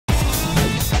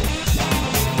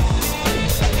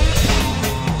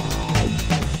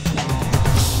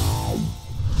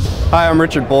Hi, I'm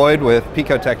Richard Boyd with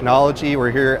Pico Technology.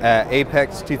 We're here at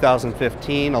AAPEX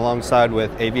 2015 alongside with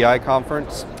AVI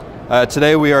Conference.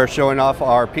 Today we are showing off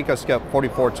our PicoScope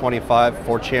 4425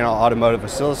 4-channel automotive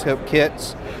oscilloscope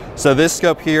kits. So this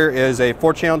scope here is a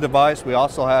 4-channel device. We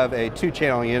also have a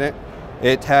 2-channel unit.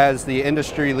 It has the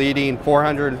industry-leading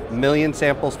 400 million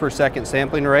samples per second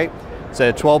sampling rate. It's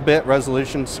a 12-bit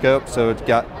resolution scope, so it's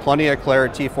got plenty of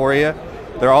clarity for you.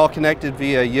 They're all connected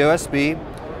via USB.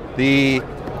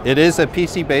 It is a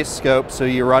PC-based scope, so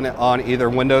you run it on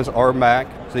either Windows or Mac.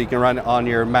 So you can run it on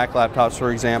your Mac laptops,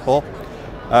 for example.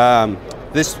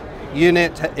 This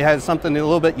unit has something a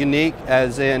little bit unique,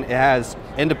 as in it has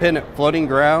independent floating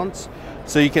grounds.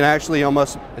 So you can actually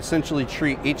almost essentially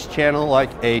treat each channel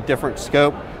like a different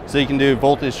scope. So you can do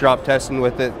voltage drop testing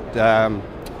with it,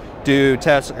 do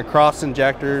tests across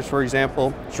injectors, for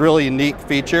example. It's a really unique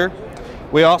feature.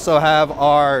 We also have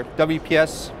our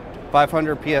WPS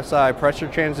 500 PSI pressure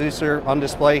transducer on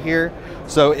display here.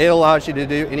 So it allows you to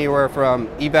do anywhere from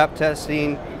evap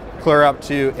testing clear up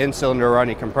to in-cylinder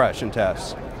running compression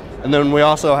tests. And then we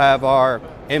also have our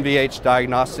NVH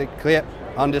diagnostic kit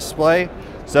on display.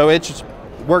 So it just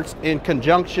works in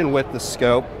conjunction with the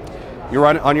scope. You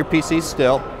run it on your PC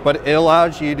still, but it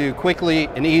allows you to quickly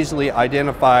and easily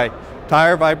identify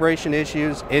tire vibration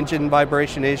issues, engine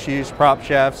vibration issues, prop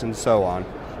shafts, and so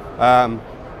on.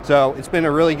 So it's been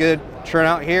a really good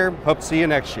turnout here. Hope to see you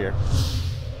next year.